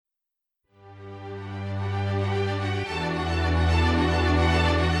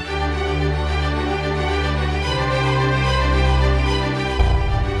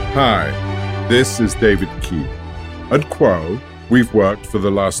Hi, this is David Key. At Quo, we've worked for the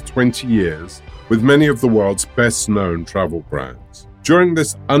last 20 years with many of the world's best-known travel brands. During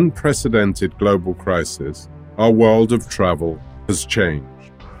this unprecedented global crisis, our world of travel has changed,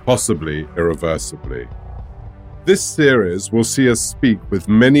 possibly irreversibly. This series will see us speak with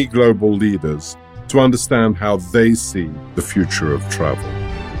many global leaders to understand how they see the future of travel.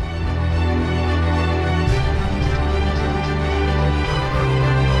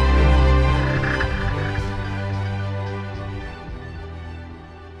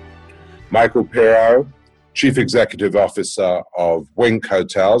 Michael Piro, Chief Executive Officer of Wink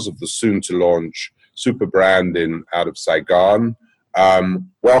Hotels, of the soon-to-launch super brand out of Saigon.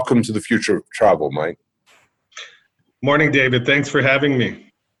 Welcome to the future of travel, Mike. Morning, David. Thanks for having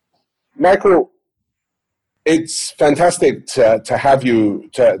me. Michael, it's fantastic to have you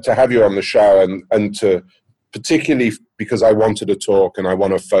on the show, and to particularly because I wanted to talk and I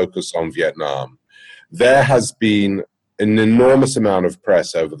want to focus on Vietnam. There has been an enormous amount of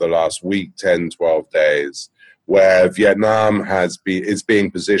press over the last week, 10, 12 days, where Vietnam is being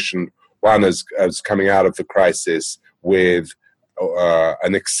positioned, one, as coming out of the crisis with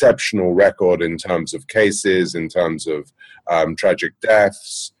an exceptional record in terms of cases, in terms of tragic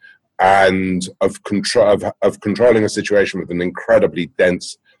deaths, and of controlling a situation with an incredibly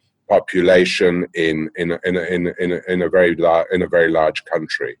dense population in a very large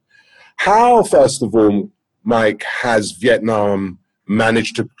country. How, first of all, Mike, has the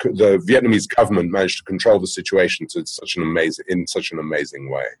Vietnamese government managed to control the situation in such an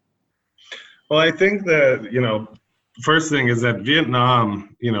amazing way? Well, I think that, first thing is that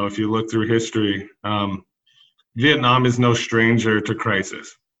Vietnam, if you look through history, Vietnam is no stranger to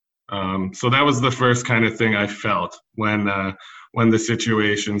crisis. So that was the first kind of thing I felt when the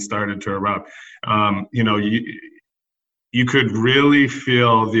situation started to erupt. You could really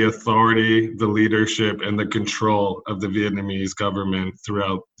feel the authority, the leadership, and the control of the Vietnamese government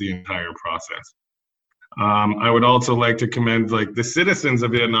throughout the entire process. I would also like to commend the citizens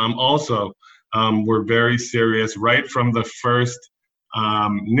of Vietnam also were very serious right from the first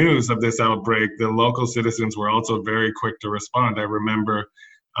news of this outbreak. The local citizens were also very quick to respond. I remember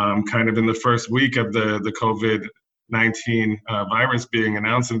kind of in the first week of the COVID-19 virus being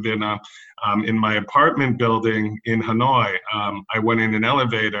announced in Vietnam, in my apartment building in Hanoi, I went in an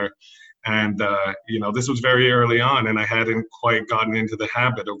elevator, and this was very early on, and I hadn't quite gotten into the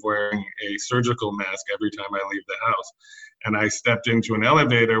habit of wearing a surgical mask every time I leave the house. And I stepped into an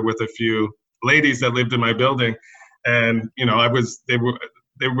elevator with a few ladies that lived in my building, and they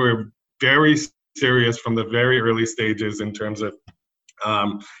were very serious from the very early stages in terms of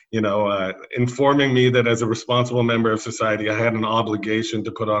informing me that as a responsible member of society, I had an obligation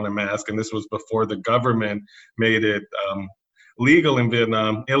to put on a mask. And this was before the government made it illegal in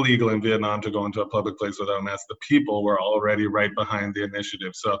Vietnam to go into a public place without a mask. The people were already right behind the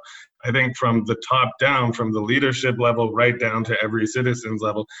initiative. So I think from the top down, from the leadership level right down to every citizen's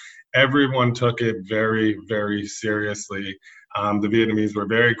level, everyone took it very, very seriously. The Vietnamese were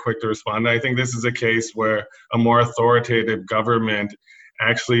very quick to respond. And I think this is a case where a more authoritative government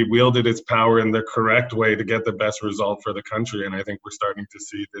actually wielded its power in the correct way to get the best result for the country. And I think we're starting to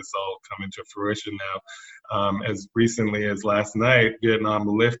see this all come into fruition now. As recently as last night, Vietnam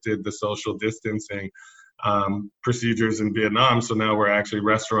lifted the social distancing procedures in Vietnam. So now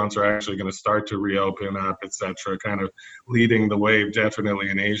restaurants are actually going to start to reopen up, et cetera, kind of leading the wave definitely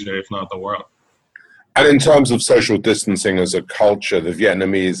in Asia, if not the world. And in terms of social distancing as a culture, the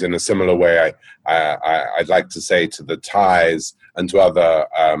Vietnamese, in a similar way, I'd like to say to the Thais and to other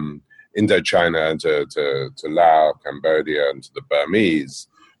Indochina, and to Laos, Cambodia, and to the Burmese,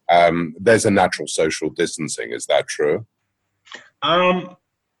 there's a natural social distancing. Is that true? I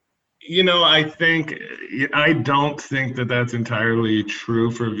don't think that that's entirely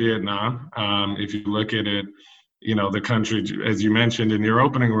true for Vietnam. If you look at it, the country, as you mentioned in your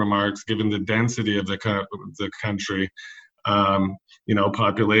opening remarks, given the density of the country,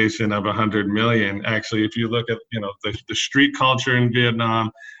 population of 100 million. Actually, if you look at, the street culture in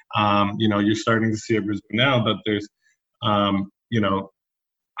Vietnam, you're starting to see it now, but there's,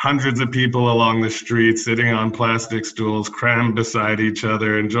 hundreds of people along the street sitting on plastic stools, crammed beside each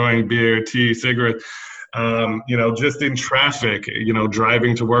other, enjoying beer, tea, cigarettes. Just in traffic,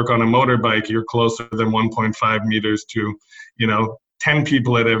 driving to work on a motorbike, you're closer than 1.5 meters to, 10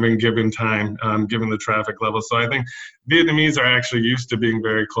 people at every given time, given the traffic level. So I think Vietnamese are actually used to being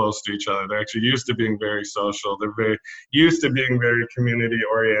very close to each other. They're actually used to being very social. They're very used to being very community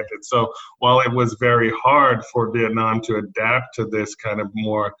oriented. So while it was very hard for Vietnam to adapt to this kind of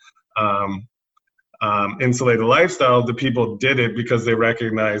more insulated lifestyle, the people did it because they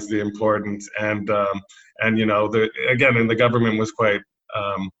recognized the importance. And you know, and the government was quite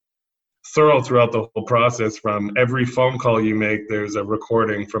thorough throughout the whole process. From every phone call you make, there's a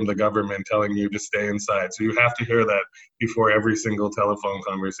recording from the government telling you to stay inside. So you have to hear that before every single telephone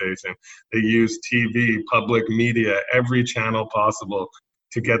conversation. They use TV, public media, every channel possible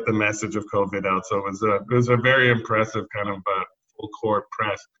to get the message of COVID out. So it was a very impressive kind of full court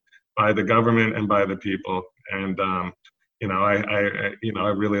press by the government and by the people. And you know, I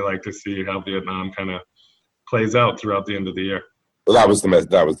really like to see how Vietnam kind of plays out throughout the end of the year. Well,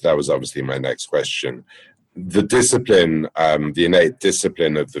 that was obviously my next question. The discipline, the innate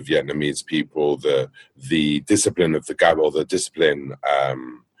discipline of the Vietnamese people, the discipline of the government, or the discipline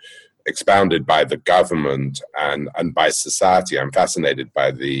expounded by the government and by society. I'm fascinated by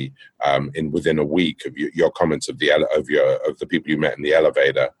the within a week of your comments of the people you met in the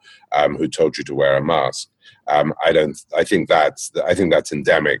elevator who told you to wear a mask. I think that's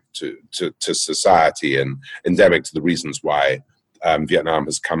endemic to society and endemic to the reasons why Vietnam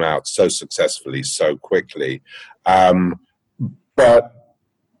has come out so successfully so quickly. But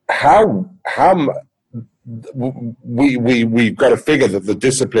how we've got to figure that the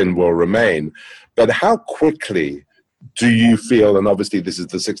discipline will remain, but how quickly do you feel, and obviously this is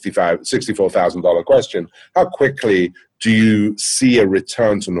the $64,000 question, how quickly do you see a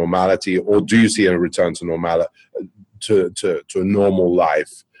return to normality, or do you see a return to a normal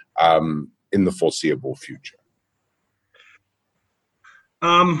life in the foreseeable future?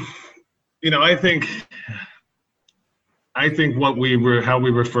 You know, I think how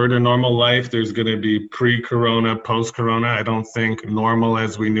we refer to normal life, there's going to be pre-corona, post-corona. I don't think normal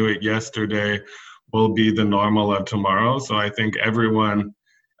as we knew it yesterday will be the normal of tomorrow. So I think a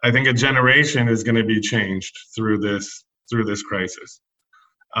generation is going to be changed through this crisis.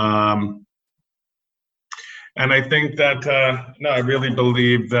 And I think that, I really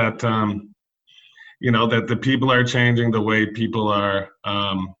believe that, you know, that the people are changing, the way people are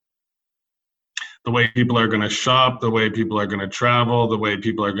going to shop, the way people are going to travel, the way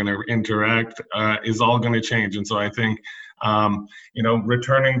people are going to interact is all going to change. And so I think, you know,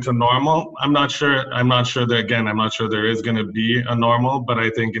 returning to normal, I'm not sure there is going to be a normal, but I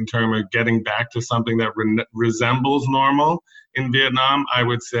think in terms of getting back to something that resembles normal in Vietnam, I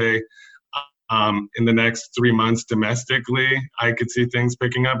would say in the next 3 months domestically, I could see things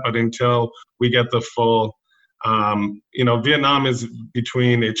picking up. But until we get the full, you know, Vietnam is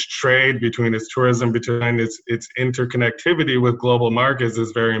between its trade, between its tourism, between its interconnectivity with global markets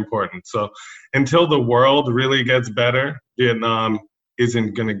is very important. So until the world really gets better, Vietnam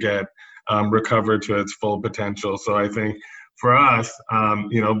isn't going to get recovered to its full potential. So I think for us,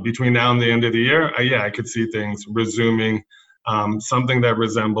 you know, between now and the end of the year, I could see things resuming something that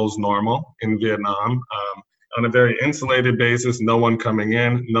resembles normal in Vietnam on a very insulated basis, no one coming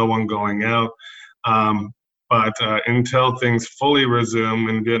in, no one going out. But until things fully resume,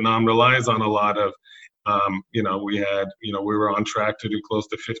 and Vietnam relies on a lot of, you know, we were on track to do close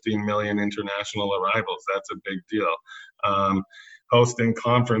to 15 million international arrivals. That's a big deal. Hosting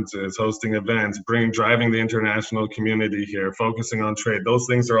conferences, hosting events, driving the international community here, focusing on trade. Those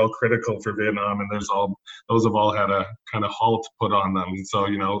things are all critical for Vietnam, and those have all had a kind of halt put on them. And so,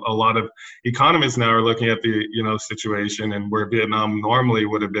 you know, a lot of economists now are looking at the, you know, situation, and where Vietnam normally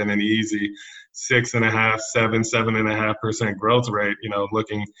would have been an easy 7.5% growth rate, you know,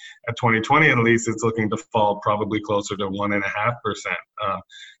 looking at 2020 at least, it's looking to fall probably closer to 1.5%.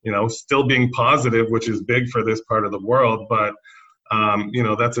 You know, still being positive, which is big for this part of the world, but you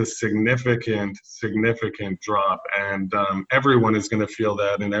know, that's a significant drop, and everyone is going to feel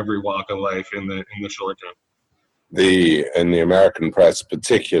that in every walk of life in the short term. In the American press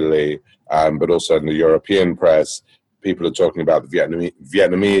particularly, but also in the European press, people are talking about the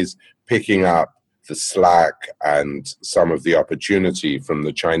Vietnamese picking up the slack and some of the opportunity from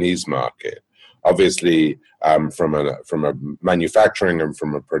the Chinese market. Obviously, from a manufacturing and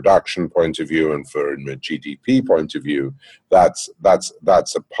from a production point of view, and from a GDP point of view, that's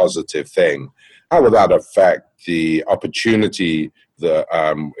a positive thing. How will that affect the opportunity that,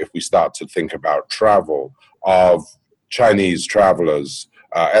 if we start to think about travel, of Chinese travelers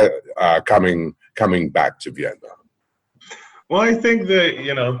coming back to Vietnam? Well, I think that,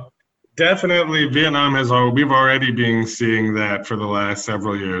 you know, definitely Vietnam we've already been seeing that for the last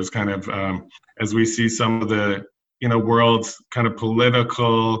several years, kind of as we see some of the, you know, world's kind of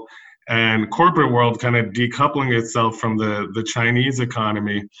political and corporate world kind of decoupling itself from the Chinese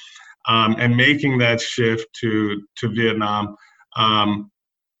economy and making that shift to Vietnam.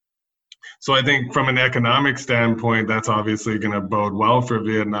 So I think from an economic standpoint, that's obviously going to bode well for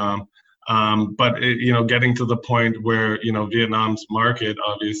Vietnam. But getting to the point where Vietnam's market,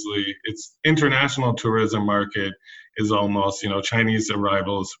 obviously, its international tourism market is almost Chinese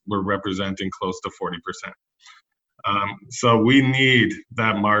arrivals were representing close to 40%. So we need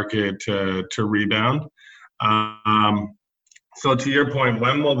that market to rebound. So to your point,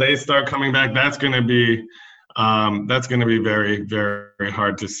 when will they start coming back? That's going to be very, very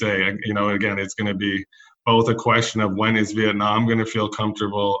hard to say. Again, it's going to be both a question of when is Vietnam going to feel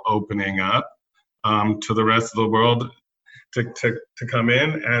comfortable opening up to the rest of the world to come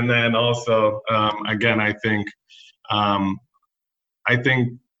in, and then also again, I think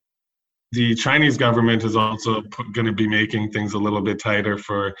the Chinese government is also going to be making things a little bit tighter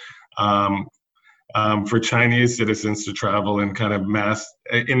for Chinese citizens to travel in kind of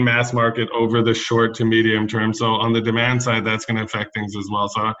mass market over the short to medium term. So on the demand side, that's going to affect things as well.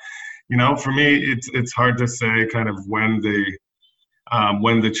 So, for me, it's hard to say kind of when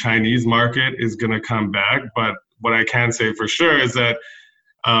the Chinese market is going to come back. But what I can say for sure is that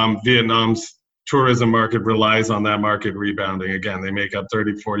Vietnam's tourism market relies on that market rebounding. Again, they make up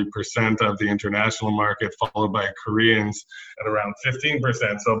 30-40% of the international market, followed by Koreans at around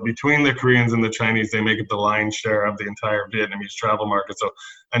 15%. So between the Koreans and the Chinese, they make up the lion's share of the entire Vietnamese travel market. So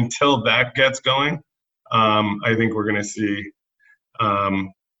until that gets going, I think we're going to see,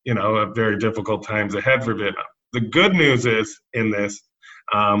 a very difficult times ahead for Vietnam. The good news is in this,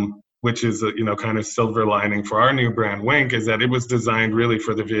 which is kind of silver lining for our new brand Wink, is that it was designed really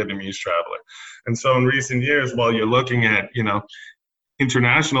for the Vietnamese traveler. And so in recent years, while you're looking at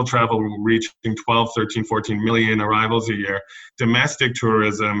international travel reaching 12, 13, 14 million arrivals a year, domestic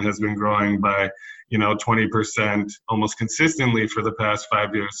tourism has been growing by 20% almost consistently for the past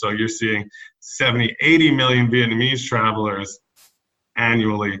 5 years. So you're seeing 70, 80 million Vietnamese travelers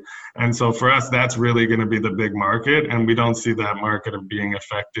annually. And so for us, that's really going to be the big market, and we don't see that market of being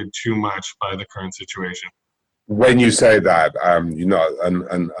affected too much by the current situation. When you say that,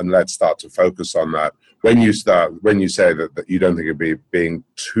 and let's start to focus on that. When you say that you don't think it'll be being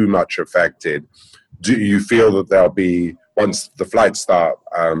too much affected, do you feel that there'll be, once the flights start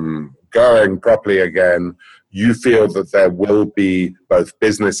going properly again, you feel that there will be both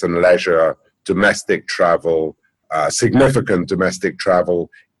business and leisure, domestic travel, significant domestic travel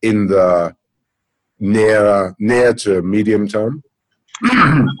in the near to medium term?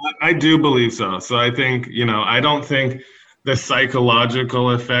 I do believe so. So I think, I don't think the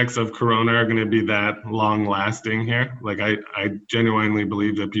psychological effects of Corona are going to be that long lasting here. Like I genuinely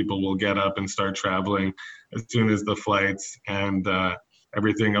believe that people will get up and start traveling as soon as the flights and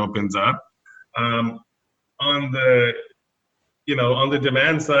everything opens up. On the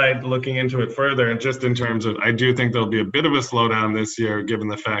demand side, looking into it further, and just in terms of, I do think there'll be a bit of a slowdown this year, given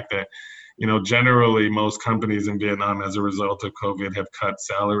the fact that, generally most companies in Vietnam, as a result of COVID, have cut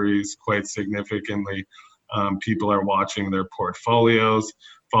salaries quite significantly. People are watching their portfolios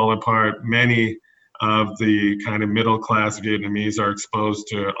fall apart. Many of the kind of middle-class Vietnamese are exposed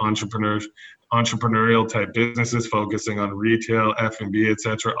to entrepreneurial type businesses focusing on retail, F&B, et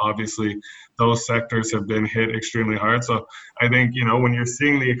cetera. Obviously, those sectors have been hit extremely hard. So I think, when you're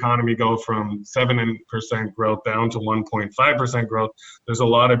seeing the economy go from 7% growth down to 1.5% growth, there's a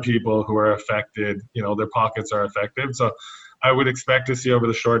lot of people who are affected, their pockets are affected. So I would expect to see over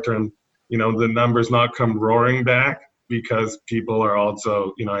the short term, the numbers not come roaring back, because people are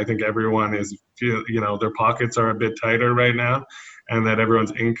also, I think everyone is, their pockets are a bit tighter right now, and that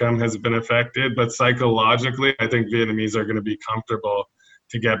everyone's income has been affected. But psychologically, I think Vietnamese are going to be comfortable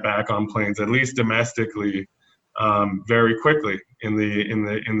to get back on planes, at least domestically, very quickly in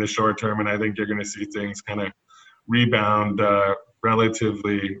the short term. And I think you're going to see things kind of rebound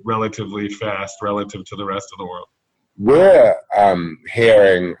relatively fast relative to the rest of the world. We're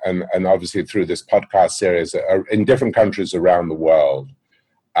hearing, and obviously through this podcast series, in different countries around the world,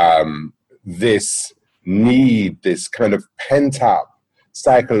 this kind of pent-up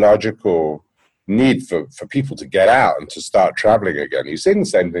psychological need for people to get out and to start traveling again. Are you seeing the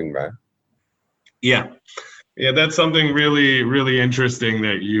same thing there? Yeah, that's something really, really interesting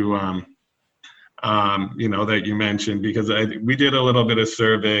that you that you mentioned, because we did a little bit of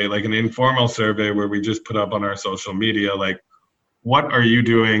survey, like an informal survey where we just put up on our social media, like, what are you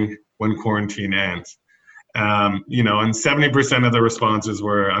doing when quarantine ends? And 70% of the responses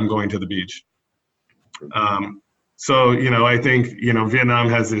were, I'm going to the beach. So, I think, Vietnam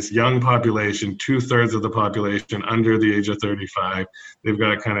has this young population, 2/3 of the population under the age of 35. They've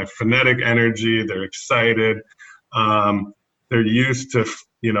got kind of frenetic energy. They're excited. They're used to,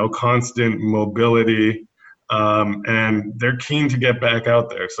 constant mobility, and they're keen to get back out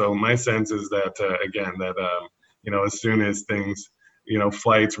there. So my sense is that, as soon as things,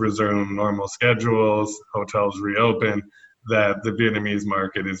 flights resume normal schedules, hotels reopen, that the Vietnamese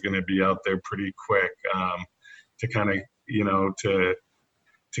market is going to be out there pretty quick to kind of,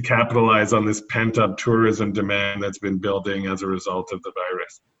 to capitalize on this pent-up tourism demand that's been building as a result of the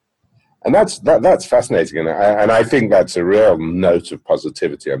virus. And that's fascinating, and I think that's a real note of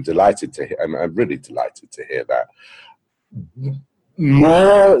positivity. I'm delighted to hear. I'm really delighted to hear that.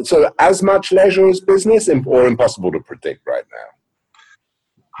 More so, as much leisure as business, or impossible to predict right now.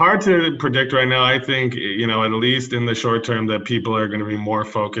 Hard to predict right now. I think at least in the short term that people are going to be more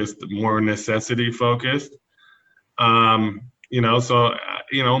focused, more necessity focused. So in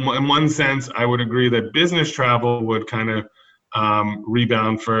one sense, I would agree that business travel would kind of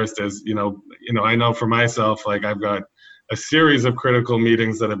rebound first, as I know for myself, like I've got a series of critical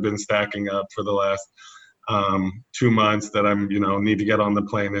meetings that have been stacking up for the last 2 months that I'm need to get on the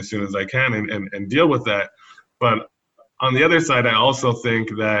plane as soon as I can and deal with that. But on the other side, I also think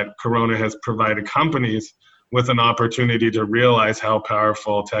that Corona has provided companies with an opportunity to realize how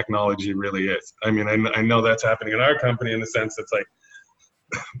powerful technology really is. I mean, I know that's happening in our company in the sense it's like,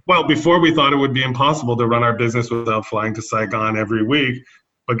 well, before we thought it would be impossible to run our business without flying to Saigon every week.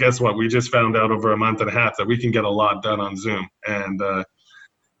 But guess what? We just found out over a month and a half that we can get a lot done on Zoom. And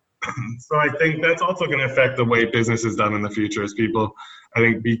so I think that's also going to affect the way business is done in the future, as people, I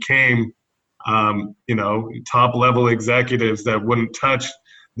think, became, top level executives that wouldn't touch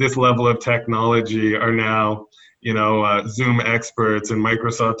this level of technology are now, Zoom experts and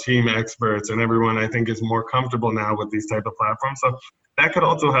Microsoft Team experts, and everyone, I think, is more comfortable now with these type of platforms. So that could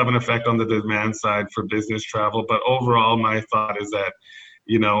also have an effect on the demand side for business travel. But overall, my thought is that,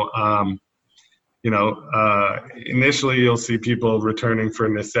 initially you'll see people returning for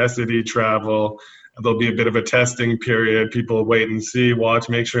necessity travel. There'll be a bit of a testing period. People wait and see, watch,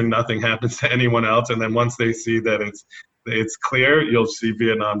 make sure nothing happens to anyone else. And then once they see that it's clear, you'll see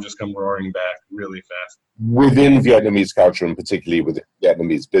Vietnam just come roaring back really fast. Within Vietnamese culture, and particularly within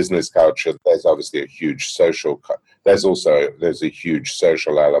Vietnamese business culture, there's obviously a huge there's a huge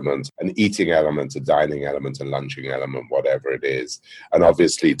social element, an eating element, a dining element, a lunching element, whatever it is. And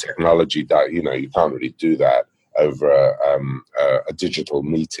obviously technology, you can't really do that over a digital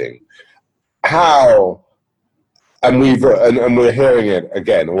meeting. How, and we're hearing it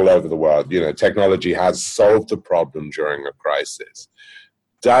again all over the world, technology has solved the problem during a crisis.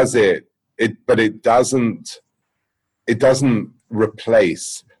 Does it? But it doesn't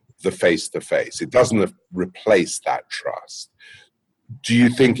replace the face-to-face. It doesn't replace that trust. Do you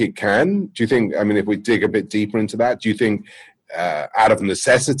think it can? Do you think, if we dig a bit deeper into that, do you think out of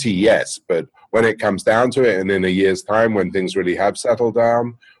necessity, yes, but when it comes down to it and in a year's time when things really have settled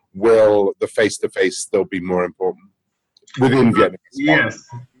down, will the face-to-face still be more important within Vietnam?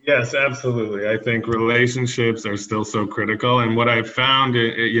 Yes, absolutely. I think relationships are still so critical. And what I've found,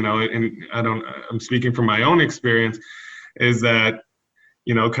 I'm speaking from my own experience, is that,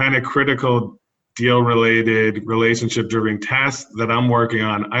 kind of critical deal-related, relationship-driven tasks that I'm working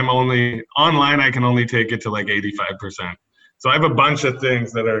on, I'm only, online I can only take it to like 85%. So I have a bunch of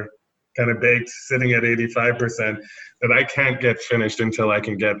things that are kind of baked, sitting at 85%, that I can't get finished until I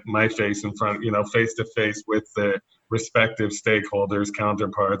can get my face in front, face-to-face with the respective stakeholders,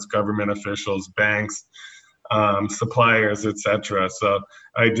 counterparts, government officials, banks, suppliers, etc. So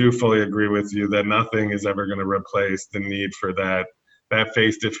I do fully agree with you that nothing is ever going to replace the need for that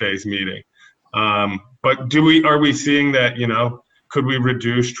face-to-face meeting. But are we seeing that, could we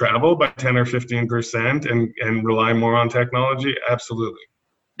reduce travel by 10 or 15% and rely more on technology? Absolutely.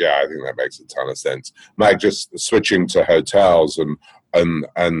 Yeah, I think that makes a ton of sense. Mike, just switching to hotels and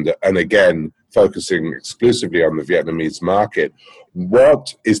again, focusing exclusively on the Vietnamese market,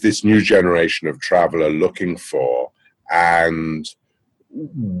 what is this new generation of traveler looking for, and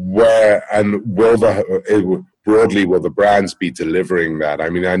will the brands be delivering that? I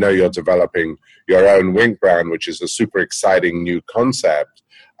mean, I know you're developing your own Wink brand, which is a super exciting new concept,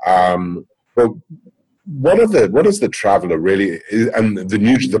 but what is the traveler really, and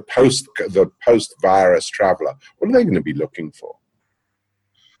the post-virus traveler, what are they going to be looking for?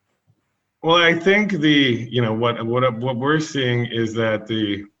 Well, I think what we're seeing is that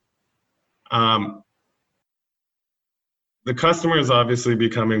the customer is obviously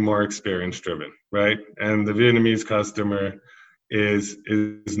becoming more experience driven, right? And the Vietnamese customer is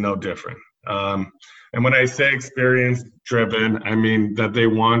no different. And when I say experience driven, I mean that they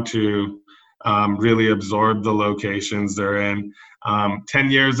want to really absorb the locations they're in.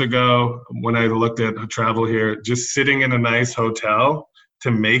 10 years ago, when I looked at travel here, just sitting in a nice hotel to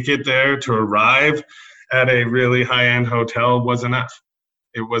make it there, to arrive at a really high-end hotel was enough.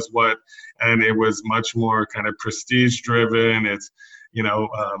 It was much more kind of prestige driven.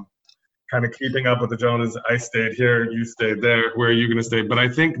 kind of keeping up with the Joneses. I stayed here, you stayed there. Where are you going to stay? But I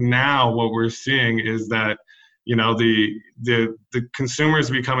think now what we're seeing is that, the consumer is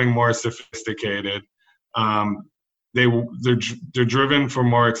becoming more sophisticated. They're driven for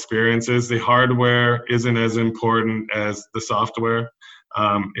more experiences. The hardware isn't as important as the software.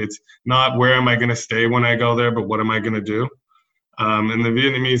 It's not where am I going to stay when I go there, but what am I going to do? And the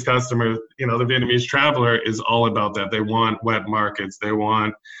Vietnamese customer, the Vietnamese traveler is all about that. They want wet markets. They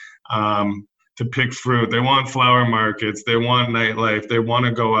want to pick fruit. They want flower markets. They want nightlife. They want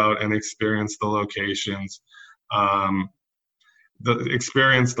to go out and experience the locations,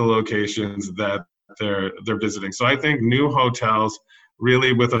 that they're visiting. So I think new hotels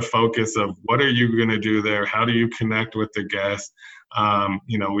really with a focus of what are you going to do there? How do you connect with the guests?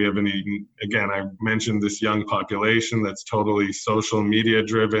 We have I mentioned this young population that's totally social media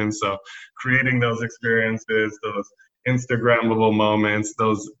driven. So creating those experiences, those Instagrammable moments,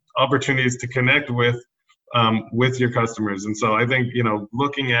 those opportunities to connect with your customers. And so I think,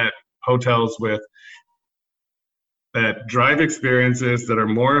 looking at hotels that drive experiences that are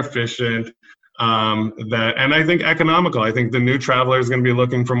more efficient, and I think economical. I think the new traveler is going to be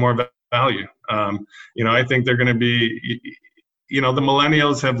looking for more value. I think they're going to be, the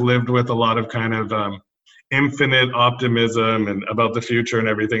millennials have lived with a lot of kind of infinite optimism and about the future and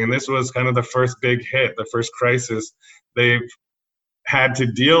everything. And this was kind of the first big hit, the first crisis they've had to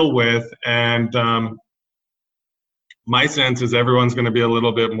deal with. And my sense is everyone's going to be a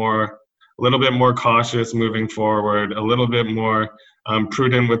little bit more cautious moving forward, a little bit more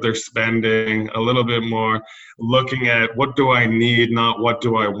prudent with their spending, a little bit more looking at what do I need, not what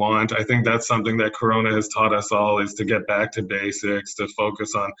do I want. I think that's something that Corona has taught us all, is to get back to basics, to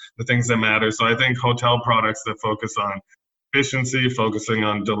focus on the things that matter. So I think hotel products that focus on efficiency, focusing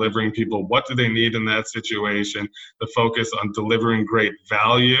on delivering people what do they need in that situation, the focus on delivering great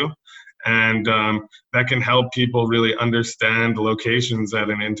value, and that can help people really understand locations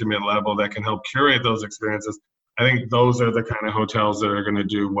at an intimate level, that can help curate those experiences. I think those are the kind of hotels that are going to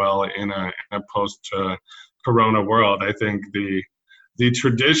do well in a post-Corona world. I think the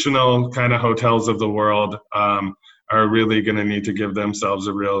traditional kind of hotels of the world are really going to need to give themselves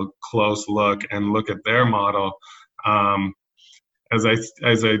a real close look and look at their model. As I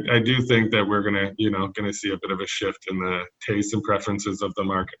do think that we're going to see a bit of a shift in the tastes and preferences of the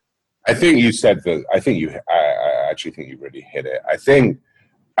market. I think you said that. I actually think you really hit it. I think,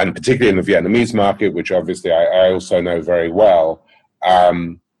 and particularly in the Vietnamese market, which obviously I also know very well,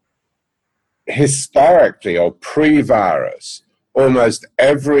 historically or pre-virus, almost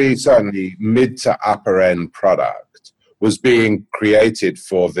every certainly mid to upper end product was being created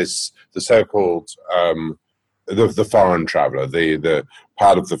for the so-called the foreign traveler, the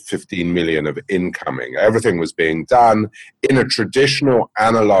part of the 15 million of incoming. Everything was being done in a traditional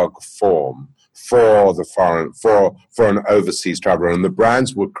analog form for an overseas traveler, and the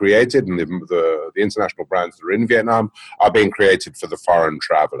brands were created, and the international brands that are in Vietnam are being created for the foreign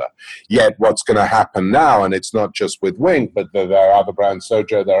traveler. Yet what's going to happen now, and it's not just with Wink, but there are other brands,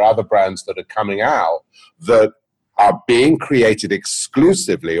 Sojo, there are other brands that are coming out that are being created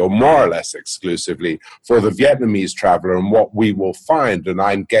exclusively, or more or less exclusively, for the Vietnamese traveler. And what we will find, and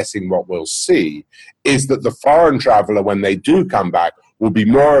I'm guessing what we'll see, is that the foreign traveler, when they do come back, will be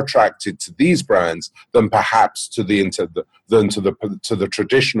more attracted to these brands than perhaps to the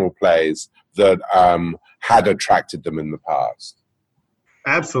traditional plays that had attracted them in the past.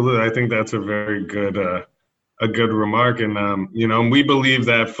 Absolutely, I think that's a very good remark, and we believe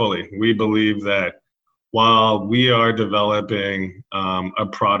that fully. We believe that while we are developing a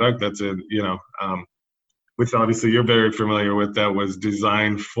product that's which obviously you're very familiar with, that was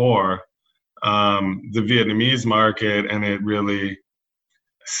designed for the Vietnamese market, and it really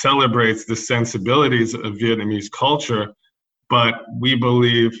celebrates the sensibilities of Vietnamese culture, but we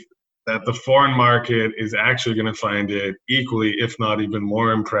believe that the foreign market is actually going to find it equally, if not even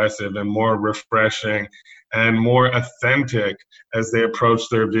more impressive and more refreshing and more authentic as they approach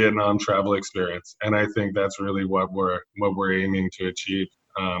their Vietnam travel experience. And I think that's really what we're aiming to achieve.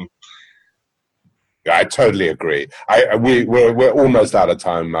 I totally agree. We're almost out of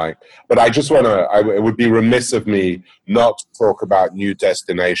time, Mike. But I just want to. It would be remiss of me not to talk about new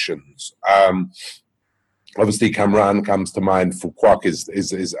destinations. Obviously, Cam Ranh comes to mind. Phu Quoc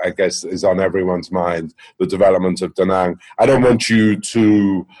is I guess is on everyone's mind. The development of Da Nang. I don't want you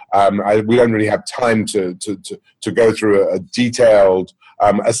to. We don't really have time to go through a detailed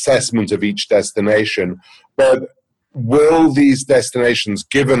assessment of each destination, but will these destinations,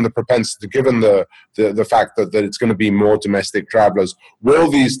 given the propensity, given the fact that it's going to be more domestic travelers,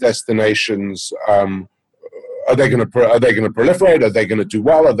 will these destinations are they going to proliferate? Are they going to do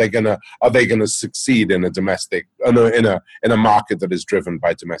well? Are they going to succeed in a market that is driven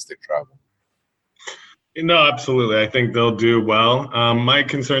by domestic travel? No, absolutely. I think they'll do well. My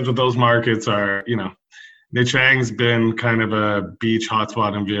concerns with those markets are, Nha Trang's been kind of a beach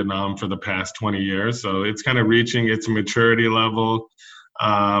hotspot in Vietnam for the past 20 years, so it's kind of reaching its maturity level.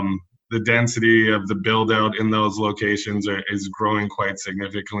 The density of the build out in those locations is growing quite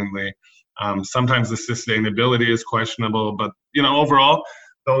significantly. Sometimes the sustainability is questionable, but overall,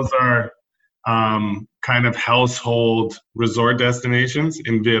 those are kind of household resort destinations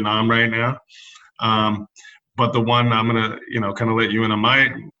in Vietnam right now. But the one I'm gonna, kind of let you in on my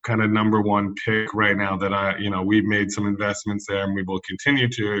kind of number one pick right now that we've made some investments there and we will continue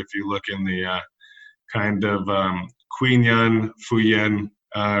to. If you look in the kind of Quy Nhon, Phu Yen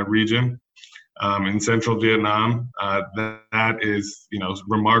region in central Vietnam, that is,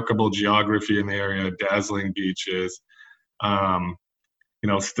 remarkable geography in the area, dazzling beaches,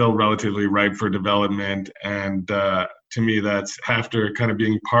 still relatively ripe for development. And to me, that's after kind of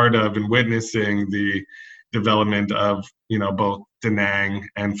being part of and witnessing the development of, both Da Nang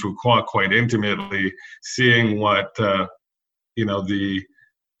and Phu Quoc quite intimately, seeing what, the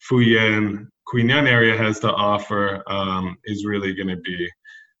Phu Yen, Quy Nhon area has to offer is really going to be,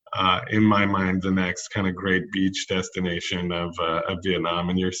 in my mind, the next kind of great beach destination of Vietnam.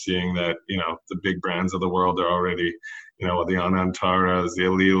 And you're seeing that, the big brands of the world are already, the Anantaras, the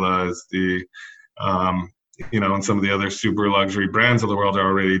Alilas, the, and some of the other super luxury brands of the world are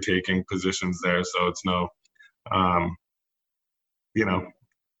already taking positions there. So it's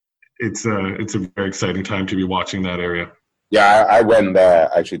it's a very exciting time to be watching that area. Yeah, I went there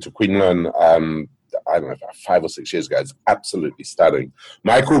actually to Quy Nhon, I don't know, about 5 or 6 years ago. It's absolutely stunning.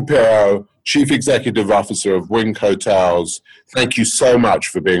 Michael Piro, Chief Executive Officer of Wink Hotels, thank you so much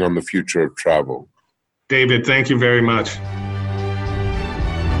for being on The Future of Travel. David, thank you very much.